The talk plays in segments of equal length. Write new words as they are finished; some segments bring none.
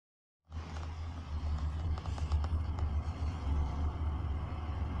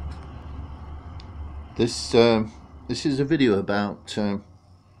This is a video about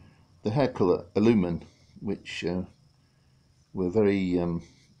the hair colour Elumen, which we're very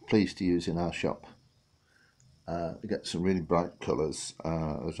pleased to use in our shop. We get some really bright colours.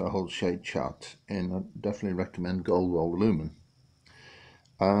 There's a whole shade chart, and I definitely recommend Gold Roll Elumen.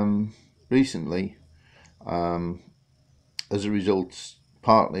 Recently, as a result,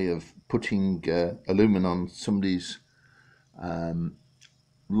 partly of putting Elumen on somebody's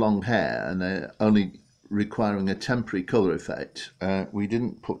long hair, and they're only requiring a temporary colour effect, we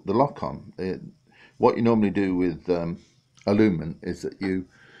didn't put the lock on. What you normally do with Elumen is that you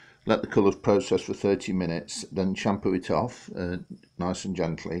let the colours process for 30 minutes, then shampoo it off nice and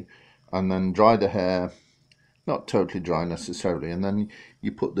gently, and then dry the hair, not totally dry necessarily, and then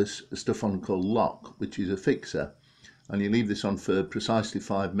you put this stuff on called Lock, which is a fixer, and you leave this on for precisely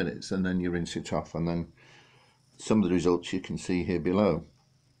 5 minutes, and then you rinse it off, and then some of the results you can see here below.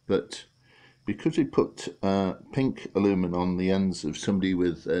 But because we put pink Elumen on the ends of somebody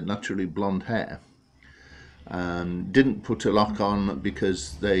with naturally blonde hair, didn't put a lock on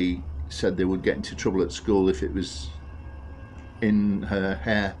because they said they would get into trouble at school if it was in her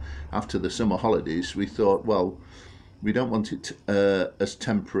hair after the summer holidays, we thought, well, we don't want it as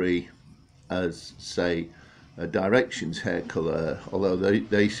temporary as, say, a Directions hair colour, although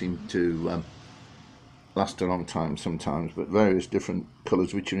they seem to last a long time sometimes, but various different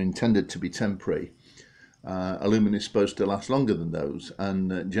colours which are intended to be temporary. Elumen is supposed to last longer than those,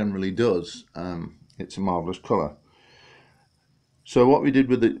 and generally does. It's a marvellous colour. So what we did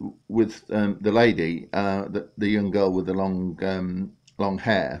with the lady, the young girl with the long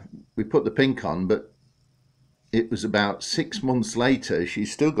hair, we put the pink on, but it was about 6 months later she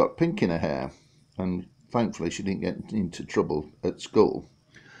still got pink in her hair, and thankfully she didn't get into trouble at school.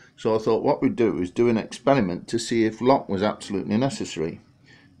 So I thought what we'd do is do an experiment to see if lock was absolutely necessary,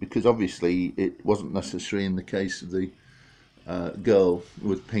 because obviously it wasn't necessary in the case of the girl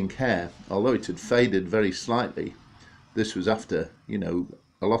with pink hair, although it had faded very slightly. This was after, you know,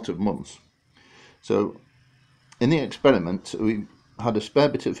 a lot of months. So in the experiment, we had a spare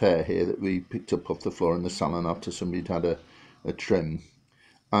bit of hair here that we picked up off the floor in the salon after somebody had a trim,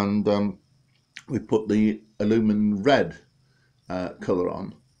 and we put the Elumen red colour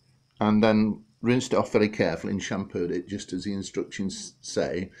on, and then rinsed it off very carefully and shampooed it just as the instructions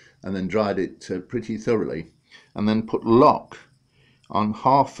say, and then dried it pretty thoroughly, and then put lock on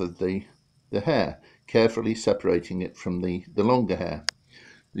half of the hair, carefully separating it from the longer hair.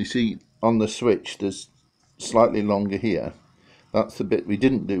 You see on the switch there's slightly longer here. That's the bit we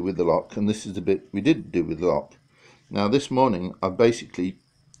didn't do with the lock, and this is the bit we did do with the lock. Now this morning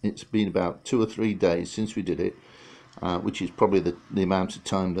it's been about 2 or 3 days since we did it, which is probably the amount of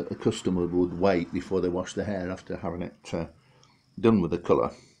time that a customer would wait before they wash their hair after having it done with the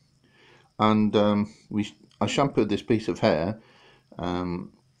colour. And I shampooed this piece of hair.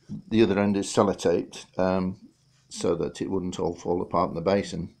 The other end is sellotaped so that it wouldn't all fall apart in the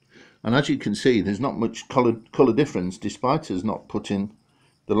basin. And as you can see, there's not much colour difference, despite us not putting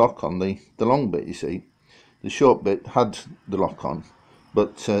the lock on the long bit. You see, the short bit had the lock on,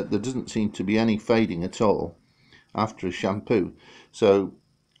 but there doesn't seem to be any fading at all after a shampoo. So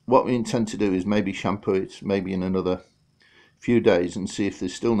what we intend to do is maybe shampoo it maybe in another few days and see if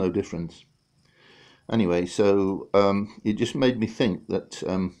there's still no difference. Anyway, so it just made me think that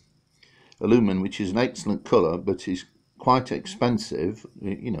Elumen, which is an excellent colour but is quite expensive,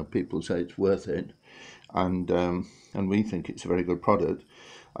 you know, people say it's worth it, and we think it's a very good product.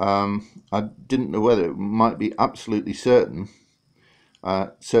 I didn't know whether it might be absolutely certainly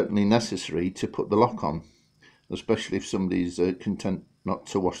necessary to put the lock on, especially if somebody's content not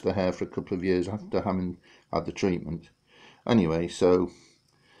to wash their hair for a couple of years after having had the treatment. Anyway, so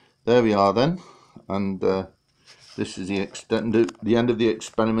there we are then, and this is the end of the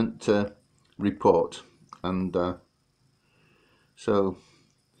experiment report, and so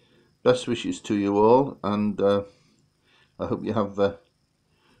best wishes to you all, and I hope you have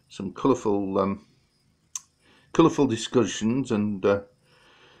some colourful discussions, and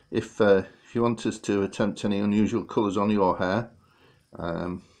if you want us to attempt any unusual colours on your hair,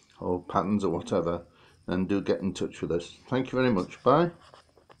 or patterns or whatever, then do get in touch with us. Thank you very much. Bye.